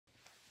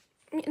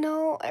You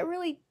know, I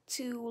really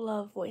do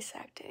love voice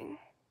acting.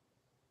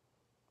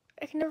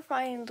 I can never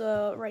find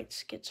the right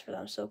skits for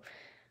them, so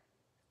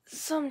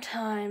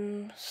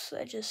sometimes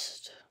I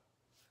just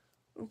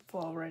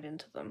fall right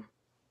into them.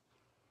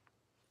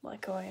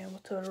 Like how I am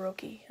with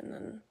Todoroki, and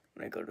then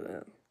when I go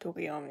to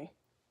Tokiyami.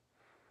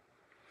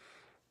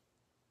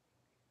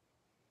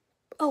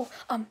 Oh,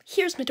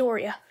 here's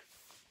Midoriya.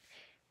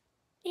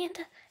 And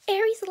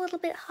Aries a little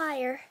bit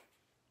higher.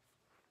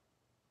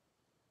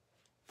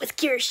 With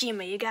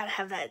Kirishima, you gotta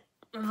have that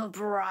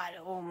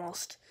vibrato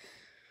almost.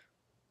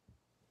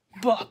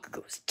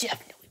 Bakugo's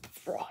definitely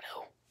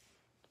vibrato.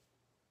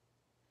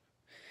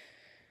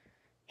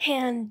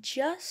 And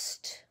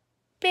just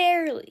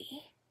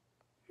barely,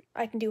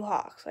 I can do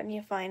Hawks. I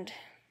need to find.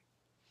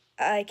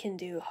 I can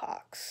do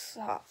Hawks.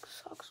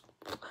 Hawks.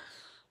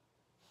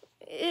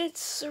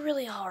 It's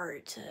really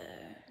hard to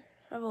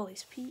have all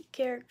these peak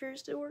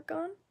characters to work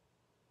on.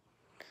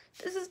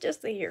 This is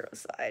just the hero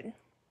side.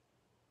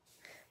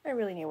 I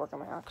really need to work on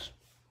my Hawks.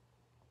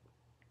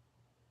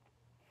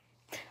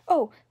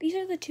 Oh, these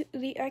are the two.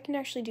 I can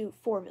actually do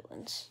 4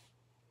 villains: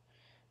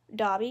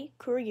 Dabi,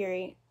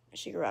 Kurogiri,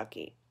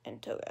 Shigaraki,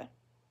 and Toga.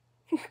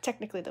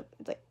 Technically,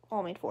 like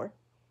all made 4.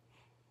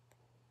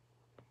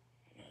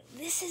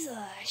 This is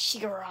a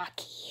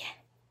Shigaraki.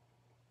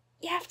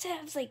 You have to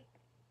act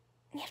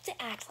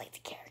like the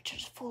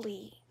characters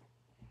fully.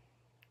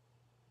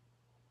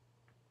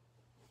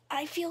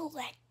 I feel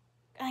like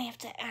I have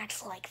to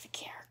act like the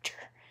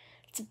character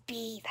to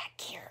be that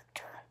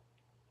character.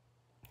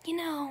 You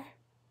know,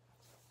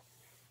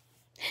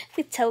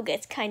 with Toga,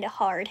 it's kind of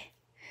hard.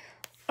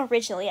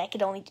 Originally, I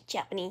could only do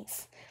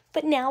Japanese,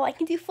 but now I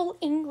can do full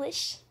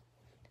English.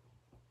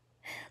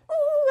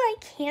 Oh,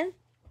 I can't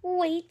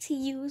wait to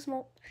use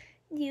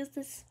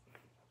this.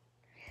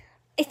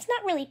 It's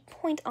not really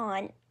point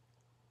on.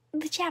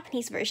 The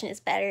Japanese version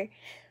is better.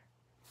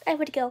 I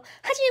would go,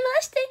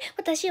 Hajimemashite,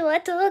 watashi wa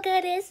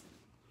Toga desu.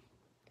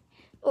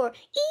 Or,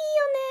 ii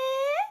yo ne.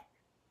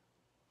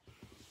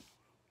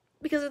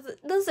 Because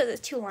those are the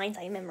 2 lines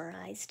I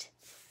memorized.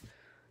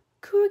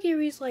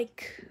 Kurogiri's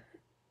like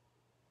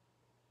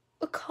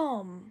a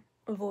calm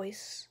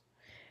voice.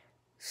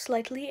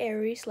 Slightly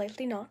airy,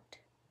 slightly not.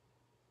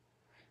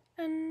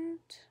 And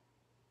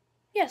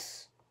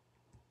yes.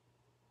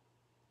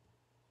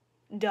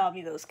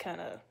 Dabi, those kind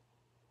of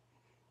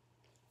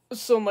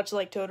so much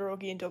like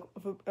Todoroki and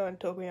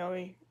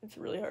Tokoyami. It's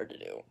really hard to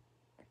do.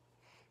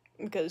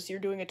 Because you're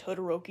doing a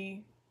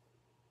Todoroki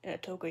and a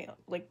Tokoyami,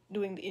 like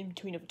doing the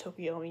in-between of a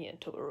Tokoyami and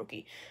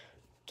Todoroki.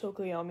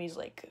 Tokoyami's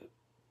like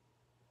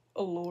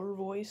a lower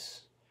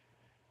voice.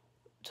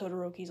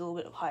 Todoroki's a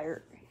little bit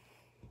higher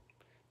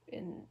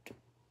and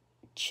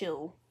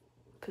chill,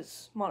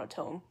 because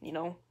monotone, you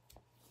know?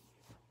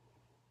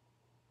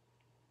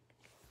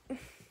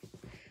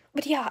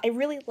 But yeah, I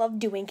really love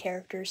doing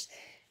characters,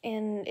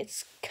 and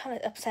it's kind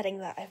of upsetting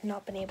that I've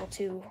not been able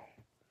to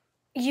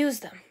use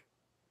them.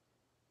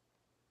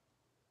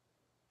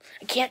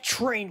 I can't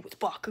train with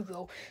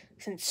Bakugo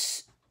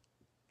since,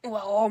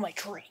 well, all my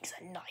training's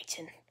at night,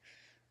 and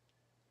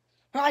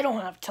I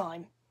don't have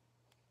time.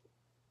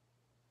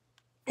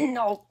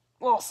 No,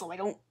 also,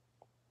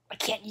 I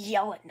can't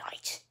yell at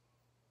night.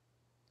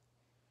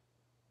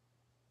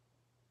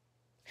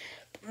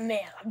 But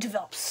man, I've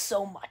developed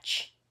so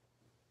much.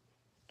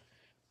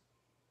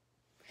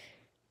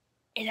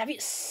 And have you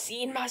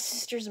seen my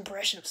sister's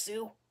impression of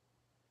Sue?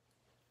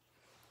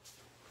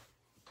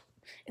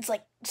 It's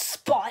like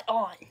spot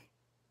on.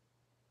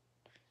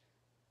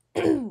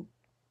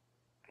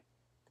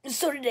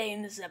 So today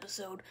in this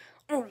episode,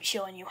 I'm going to be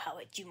showing you how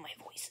I do my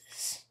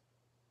voices.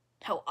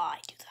 How I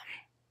do them.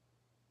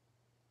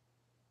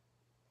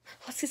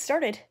 Let's get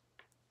started.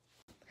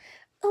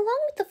 Along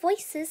with the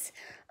voices,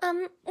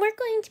 we're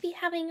going to be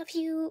having a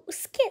few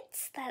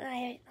skits that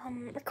I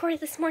recorded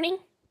this morning.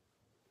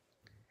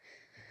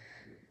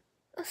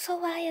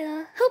 So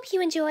I hope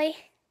you enjoy.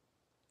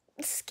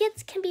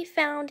 Skits can be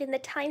found in the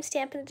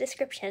timestamp in the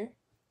description.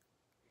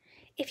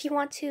 If you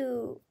want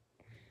to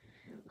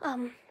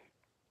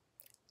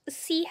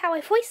see how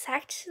I voice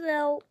act,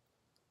 that'll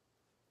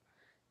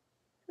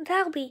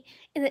be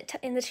in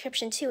the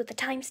description too, with the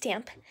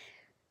timestamp.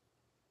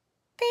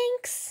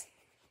 Thanks.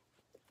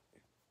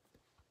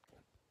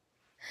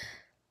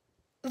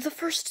 The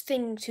first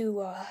thing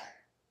to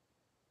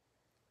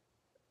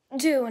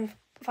do and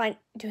find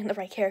doing the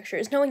right character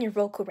is knowing your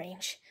vocal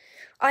range.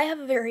 I have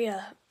a very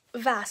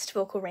vast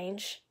vocal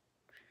range.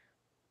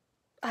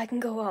 I can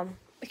go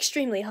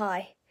extremely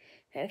high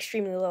and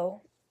extremely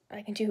low.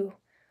 I can do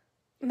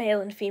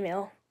male and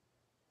female.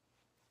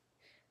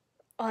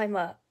 I'm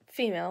a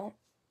female,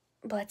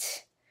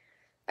 but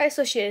I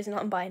associate it as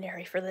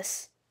non-binary for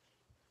this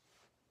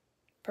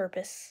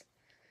purpose.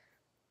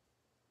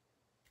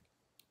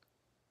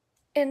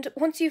 And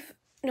once you've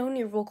known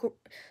your vocal,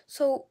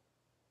 so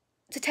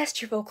to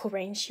test your vocal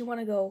range, you want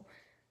to go,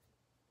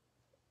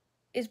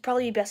 it's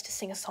probably best to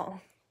sing a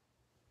song.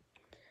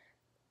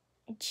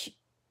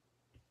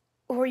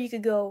 Or you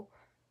could go,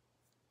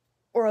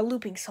 or a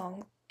looping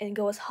song, and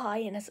go as high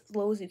and as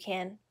low as you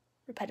can,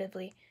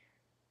 repetitively.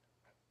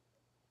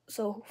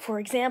 So, for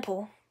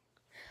example,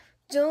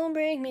 don't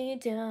bring me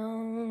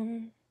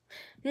down.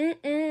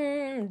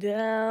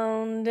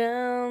 Down,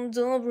 down,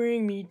 don't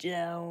bring me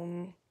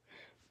down.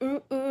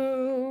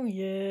 Ooh,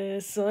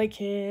 yes, I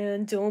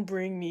can, don't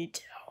bring me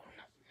down.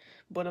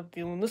 But I'm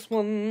feeling this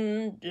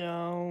one.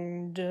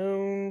 Down,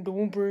 down,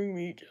 don't bring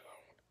me down.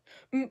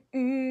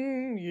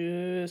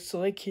 Yes,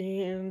 I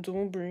can,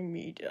 don't bring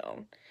me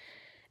down.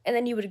 And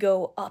then you would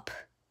go up,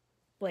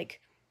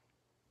 like,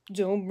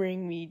 don't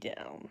bring me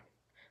down.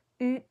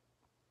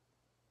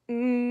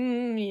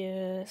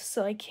 Yes,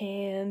 I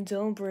can,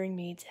 don't bring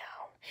me down.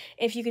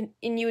 If you can,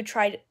 and you would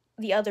try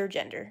the other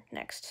gender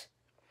next.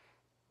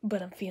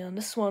 But I'm feeling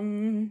this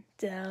one.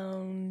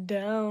 Down,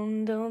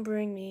 down, don't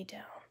bring me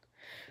down.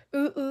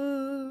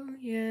 Ooh,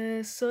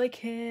 yes, I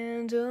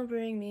can, don't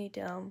bring me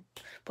down.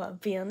 But I'm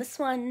feeling this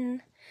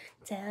one.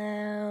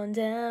 Down,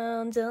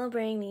 down, don't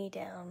bring me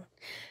down.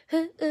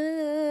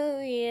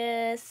 Ooh,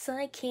 yes,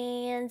 I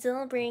can,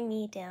 don't bring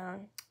me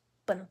down.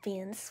 But I'm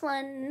feeling this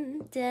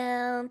one.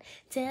 Down,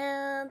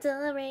 down,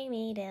 don't bring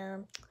me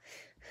down.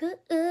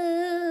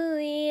 Ooh,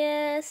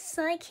 yes,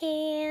 I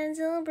can,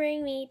 don't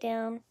bring me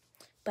down.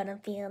 But I'm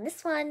feeling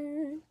this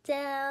one.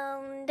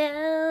 Down,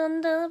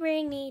 down, don't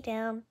bring me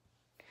down.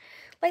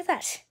 Like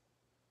that.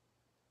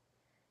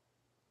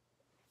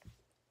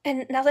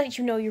 And now that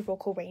you know your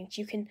vocal range,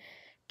 you can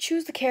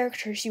choose the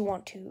characters you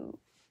want to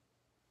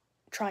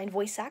try and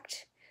voice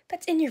act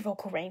that's in your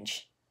vocal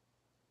range.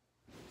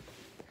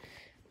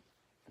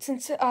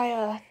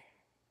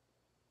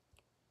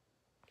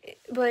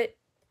 But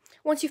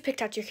once you've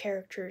picked out your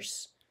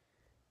characters,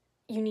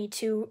 you need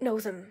to know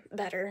them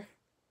better.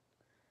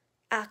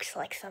 Act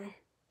like them.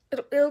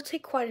 It'll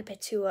take quite a bit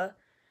to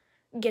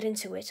get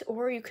into it,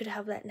 or you could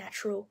have that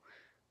natural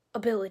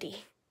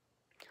ability.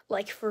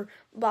 Like for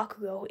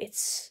Bakugo,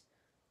 it's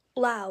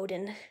loud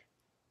and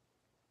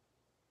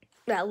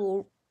that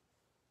little...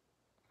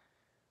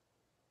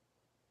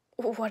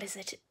 What is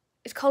it?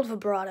 It's called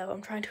vibrato.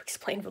 I'm trying to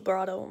explain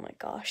vibrato, oh my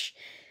gosh.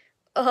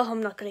 Oh,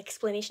 I'm not good at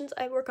explanations,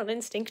 I work on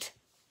instinct.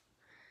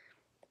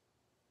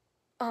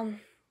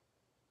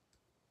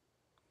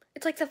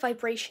 It's like the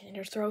vibration in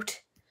your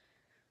throat.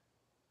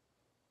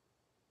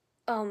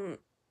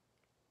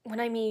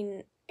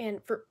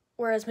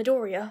 Whereas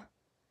Midoriya,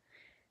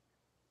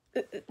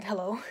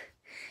 hello,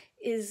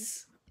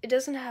 he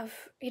doesn't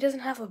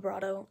have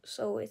vibrato,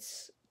 so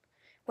it's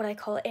what I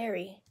call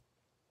airy.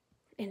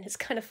 And it's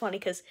kind of funny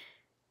because,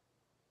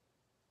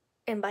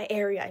 and by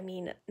airy I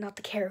mean not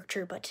the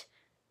character, but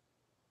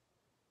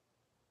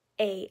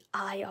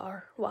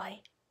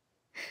A-I-R-Y.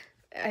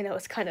 I know,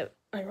 it's kind of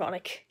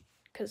ironic,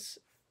 because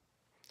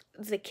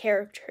the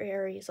character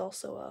airy is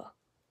also,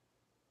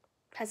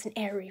 has an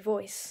airy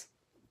voice.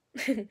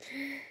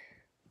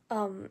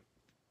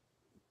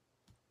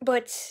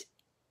 But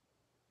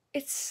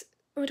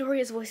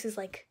Midoriya's voice is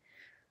like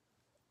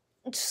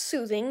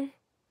soothing.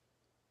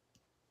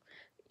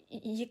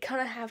 You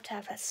kind of have to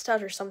have that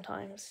stutter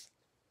sometimes.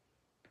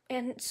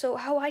 And so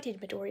how I did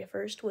Midoriya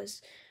first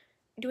was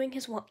doing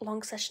his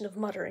long session of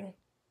muttering.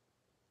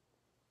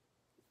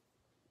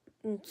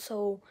 And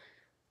so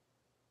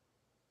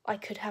I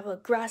could have a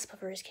grasp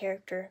of his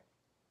character.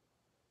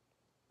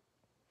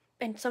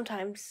 And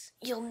sometimes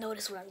you'll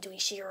notice when I'm doing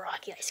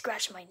Shigaraki, I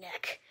scratch my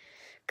neck.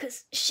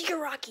 Because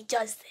Shigaraki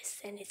does this,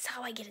 and it's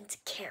how I get into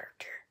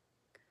character.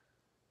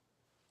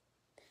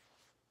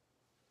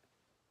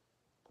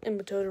 In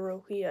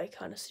Todoroki, I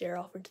kind of stare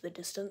off into the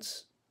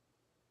distance.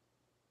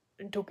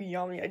 In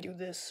Tokuyami, I do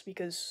this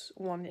because,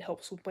 one, it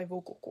helps with my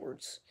vocal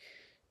cords.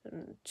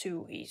 And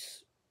two,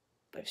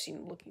 I've seen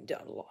him looking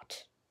down a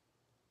lot.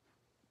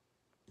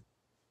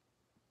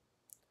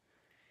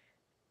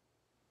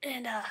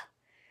 And,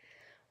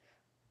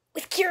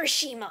 with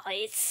Kirishima,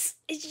 it's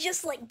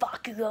just like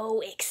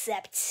Bakugo,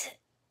 except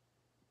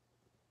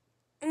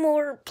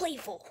more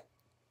playful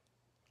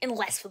and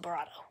less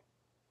vibrato.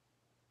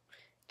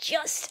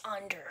 Just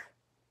under.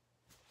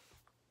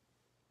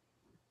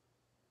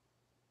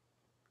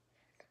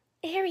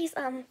 Harry's,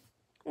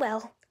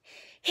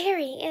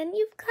 Harry, and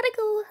you've gotta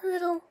go a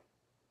little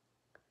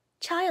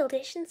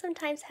childish and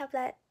sometimes have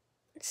that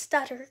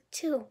stutter,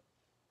 too.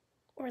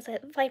 Or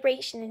that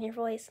vibration in your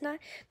voice. Not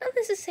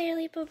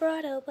necessarily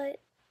vibrato,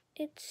 but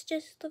it's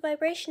just the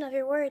vibration of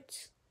your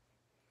words.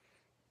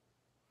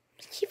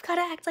 You've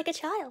gotta act like a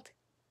child.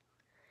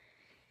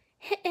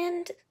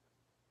 And,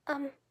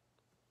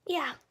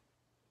 yeah.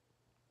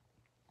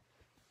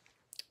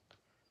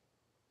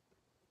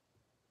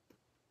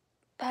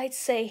 I'd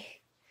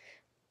say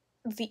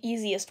the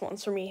easiest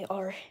ones for me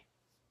are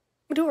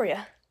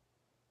Midoriya,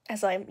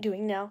 as I'm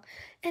doing now,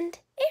 and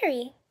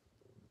Eri.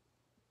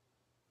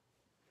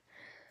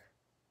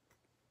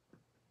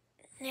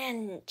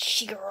 And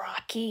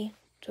Shigaraki,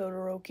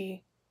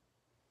 Todoroki,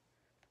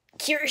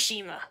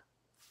 Kirishima.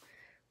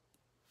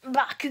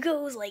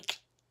 Bakugo's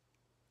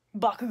a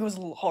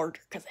little harder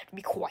because I have to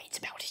be quiet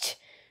about it.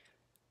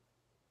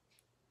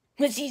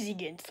 It's easy to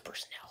get into the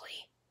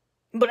personality,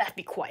 but I have to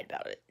be quiet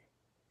about it,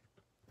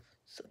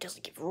 so it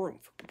doesn't give room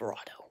for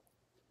vibrato.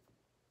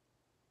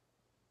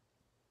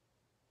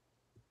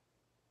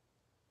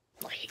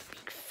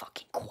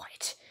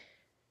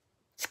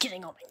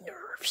 getting on my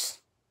nerves.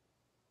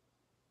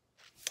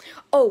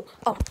 Oh,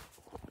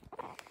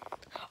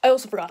 I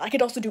also forgot, I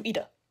could also do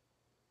Ida.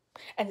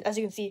 And as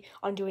you can see,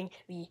 I'm doing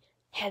the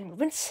hand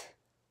movements.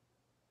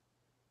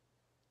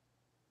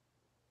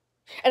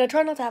 And I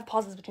try not to have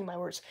pauses between my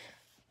words,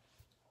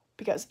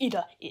 because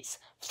Ida is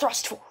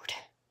thrust forward,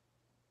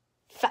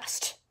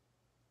 fast,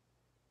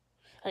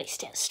 and he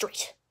stands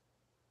straight.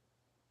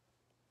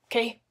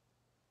 Okay?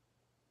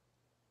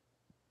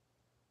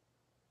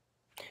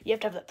 You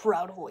have to have that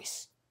proud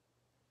voice.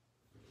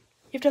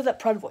 You have to have that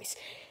proud voice.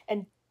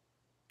 And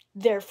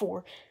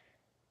therefore,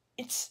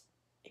 his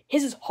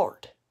is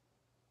hard.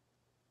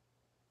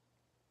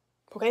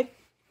 Okay?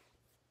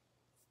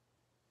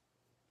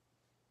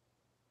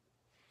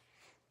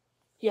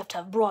 You have to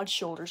have broad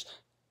shoulders.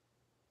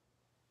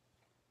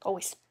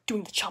 Always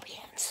doing the choppy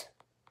hands.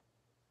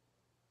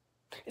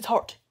 It's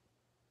hard.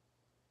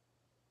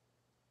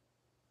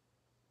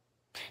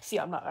 See,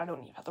 I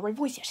don't even have the right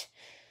voice yet.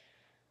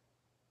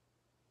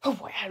 Oh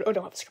boy, I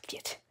don't have a script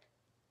yet.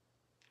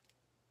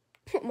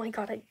 Oh my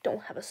god, I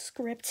don't have a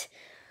script.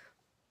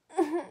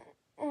 Oh,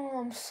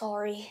 I'm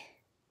sorry.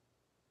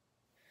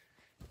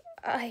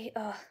 I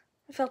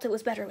felt it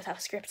was better without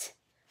a script.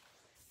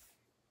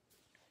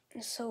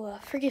 So,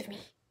 forgive me.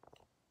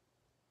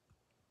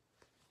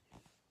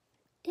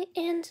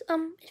 And,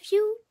 if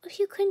you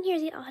couldn't hear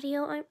the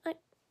audio,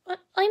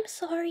 I'm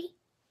sorry.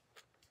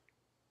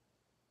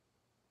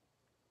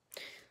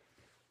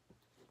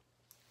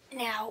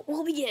 Now,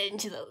 we'll be getting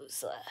into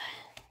those,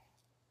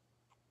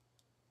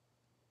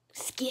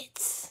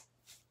 skits.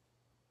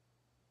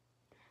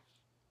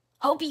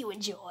 Hope you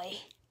enjoy.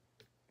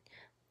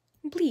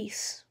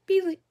 Please,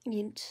 be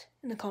lenient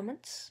in the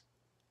comments.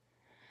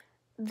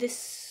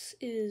 This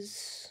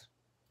is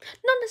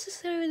not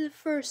necessarily the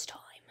first time.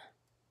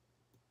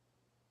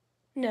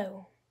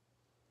 No.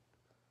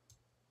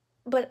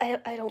 But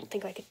I don't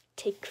think I could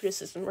take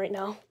criticism right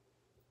now.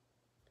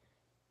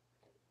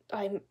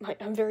 I'm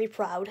a very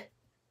proud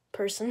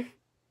person.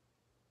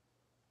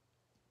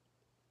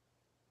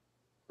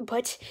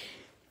 But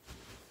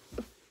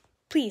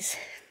please,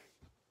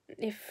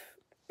 if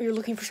you're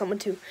looking for someone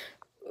to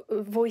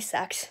voice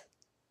act,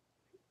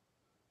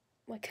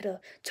 I could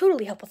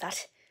totally help with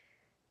that.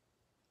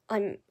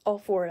 I'm all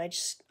for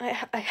it. I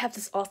have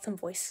this awesome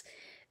voice,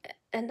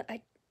 and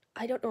I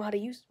don't know how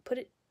to put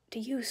it to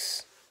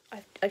use.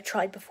 I've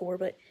tried before,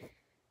 but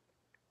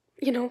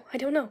you know, I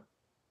don't know.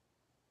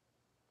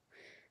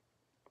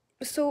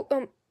 So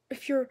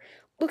if you're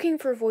looking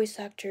for voice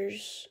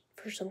actors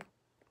for some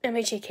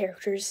MHA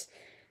characters,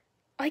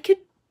 I could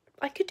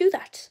do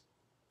that.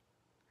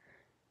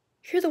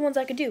 Here are the ones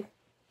I could do.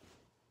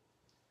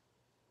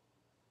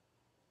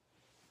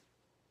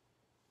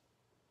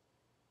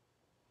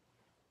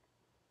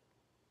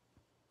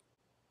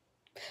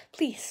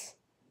 Please,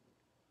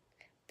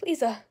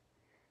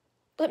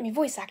 let me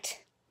voice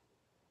act.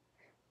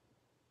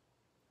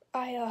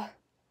 I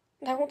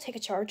won't take a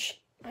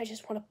charge. I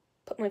just want to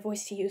put my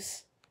voice to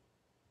use.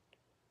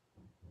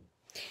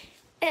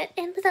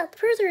 And without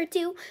further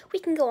ado, we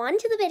can go on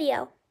to the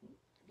video.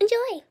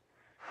 Enjoy!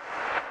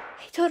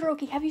 Hey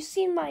Todoroki, have you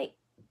seen my...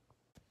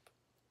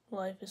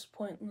 Life is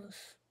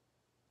pointless.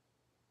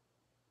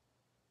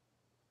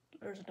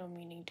 There's no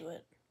meaning to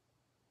it.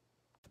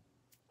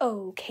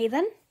 Okay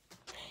then.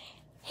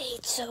 Hey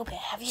Toga,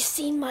 have you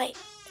seen my...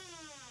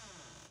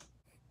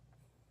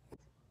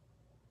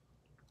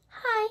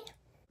 Hi.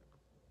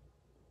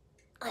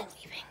 I'm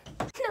leaving.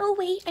 No,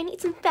 wait, I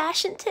need some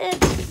fashion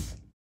tips.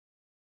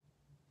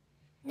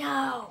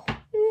 No.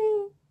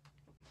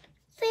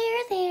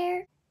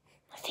 There.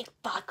 I think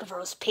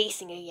Bakuro's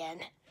pacing again.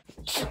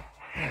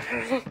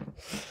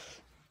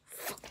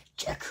 Fucking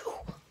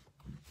Deku.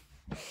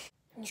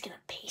 He's gonna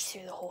pace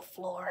through the whole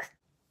floor.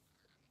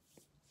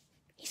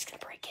 He's gonna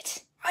break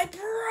it. I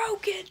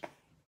broke it!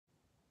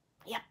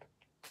 Yep.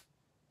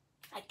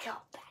 I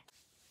called that.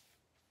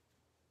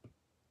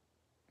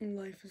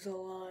 Life is a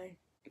lie.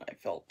 I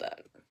felt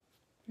that.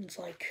 It's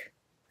like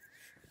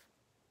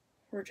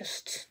we're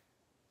just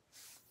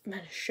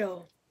at a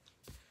show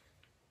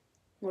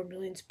where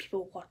millions of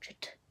people watch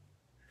it.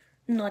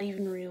 Not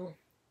even real.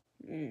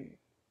 You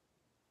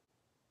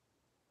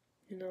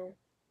know?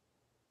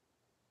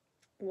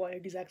 Why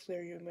exactly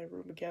are you in my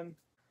room again?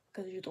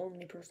 Because you're the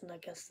only person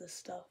that gets this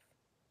stuff.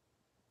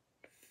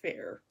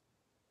 Fair.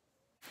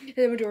 And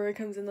then Midori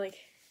comes in like,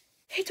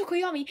 hey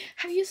Tokoyami,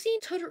 have you seen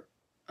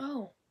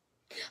Oh.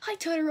 Hi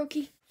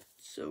Todoroki.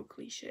 So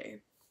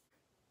cliche.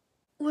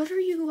 What are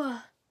you,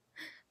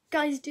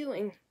 guys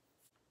doing?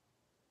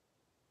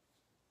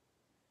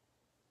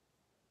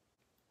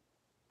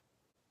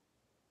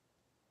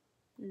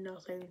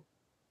 Nothing.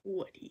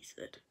 What he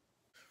said.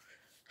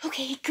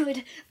 Okay,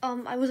 good.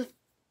 I was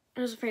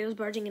afraid I was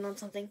barging in on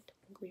something.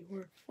 We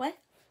were. What?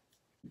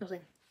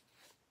 Nothing.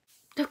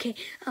 Okay,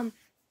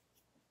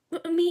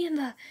 me and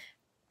the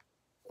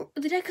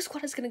Deku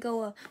Squad is gonna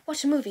go,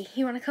 watch a movie.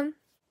 You wanna come?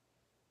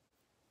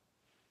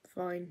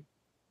 Fine.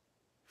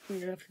 You're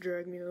gonna have to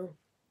drag me, though.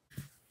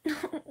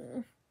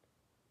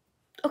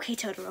 Okay,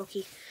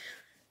 Todoroki.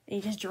 And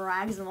he just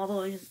drags them all the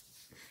way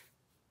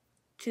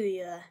to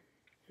the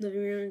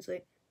living room. It's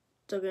like,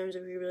 Toga's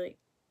over here, like,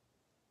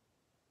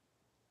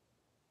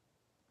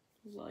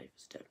 life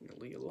is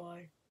definitely a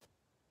lie.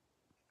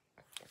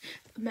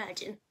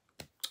 Imagine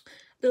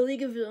the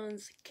League of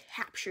Villains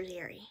captures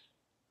Eri,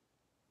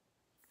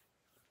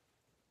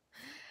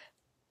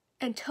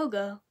 and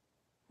Toga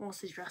wants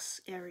to dress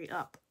Eri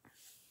up.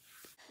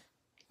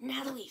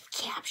 Now that we've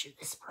captured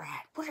this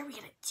brat, what are we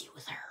gonna do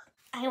with her?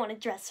 I want to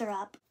dress her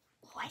up.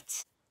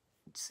 What?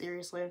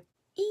 Seriously?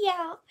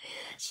 Yeah,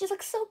 she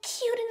looks so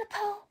cute in the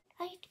pose.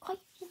 I quite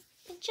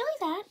enjoy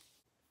that.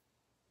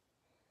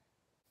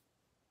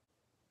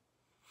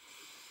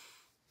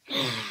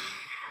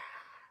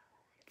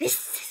 This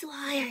is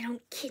why I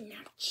don't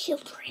kidnap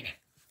children.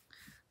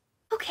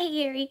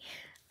 Okay, Eri,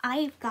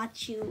 I've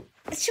got you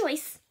a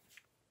choice.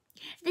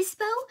 This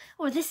bow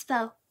or this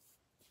bow?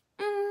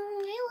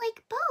 I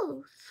like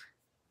both.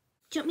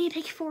 Do you want me to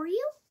pick for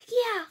you?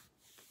 Yeah.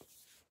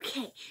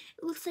 Okay,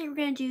 it looks like we're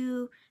gonna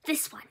do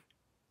this one.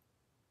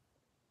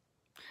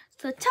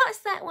 So toss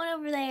that one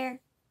over there.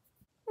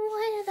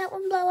 Why did that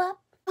one blow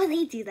up? Why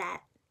they do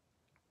that?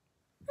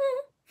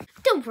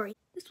 Don't worry,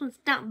 this one's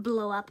not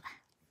blow up.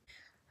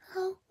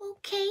 Oh,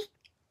 okay.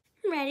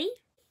 Ready?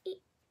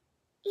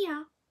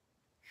 Yeah.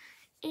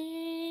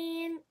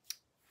 And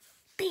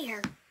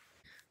there.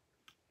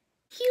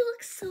 You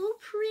look so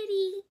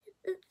pretty.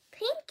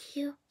 Thank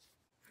you.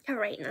 All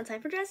right, now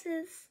time for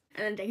dresses.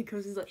 And then Deku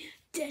comes and is like,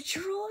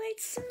 Detroit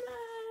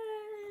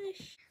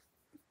Smash!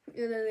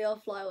 And then they all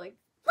fly like,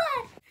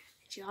 what?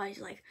 And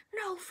Johnny's like,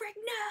 no, frick,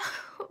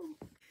 no!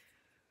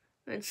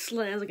 And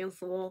slams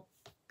against the wall.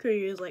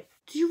 Kuryu is like,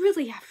 do you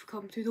really have to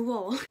come through the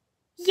wall?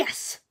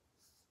 Yes!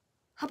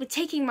 I'll be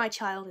taking my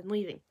child and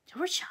leaving.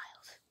 Your child?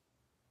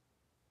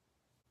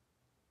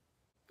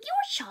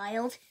 Your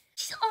child?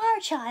 She's our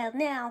child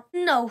now.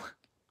 No.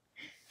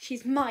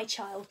 She's my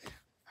child.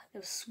 I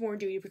have a sworn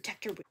duty to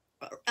protect her,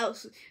 or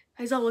else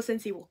Aizawa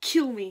Sensei will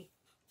kill me.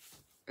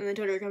 And then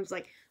Totoro comes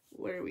like,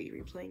 what are we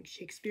replaying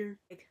Shakespeare?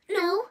 Like,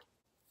 no.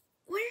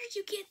 Where did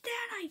you get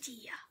that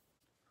idea?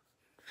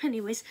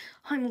 Anyways,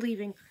 I'm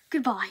leaving.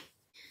 Goodbye.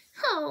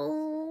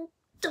 Oh,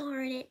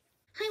 darn it.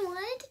 I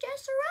wanted to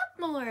dress her up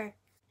more.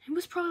 It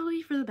was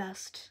probably for the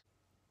best.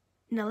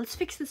 Now let's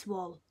fix this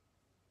wall.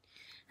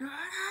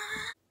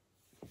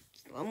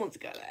 Someone's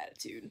got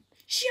attitude.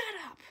 Shut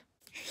up!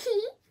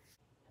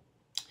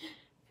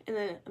 And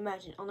then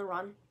imagine on the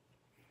run.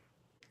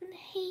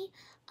 Hey,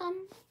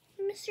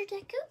 Mr.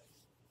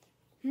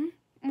 Deku?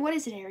 What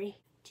is it, Eri?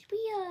 Did we,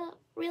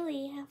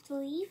 really have to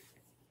leave?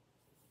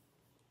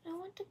 I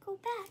want to go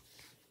back.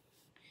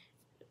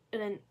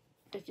 And then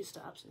Deku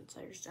stops and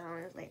stares down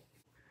and is like,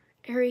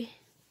 Eri,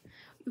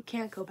 you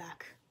can't go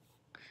back.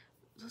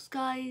 Those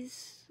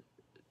guys,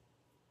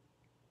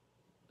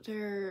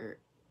 there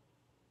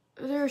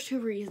are two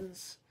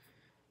reasons.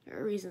 There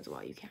are reasons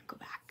why you can't go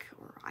back,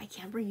 or I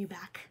can't bring you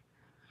back.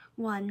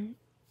 One,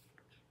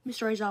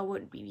 Mr. Aizawa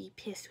would be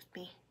pissed with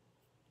me.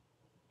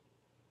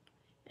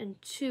 And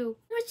two,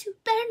 those two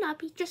better not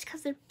be just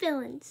because they're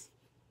villains.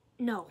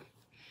 No,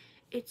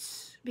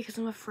 it's because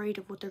I'm afraid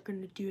of what they're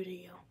gonna do to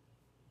you.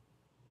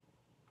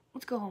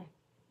 Let's go home.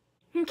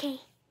 Okay.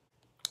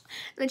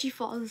 And then she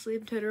falls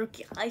asleep,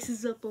 Todoroki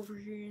ices up over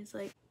here and is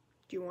like,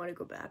 do you want to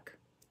go back?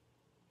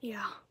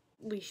 Yeah,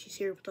 at least she's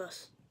here with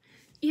us.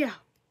 Yeah.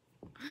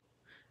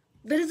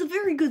 That is a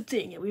very good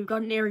thing, and we've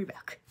gotten Eri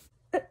back.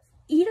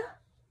 Ida?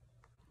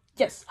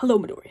 Yes, hello,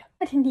 Midoriya.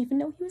 I didn't even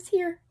know he was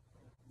here.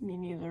 Me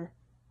neither.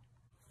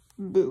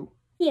 Boo.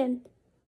 The end.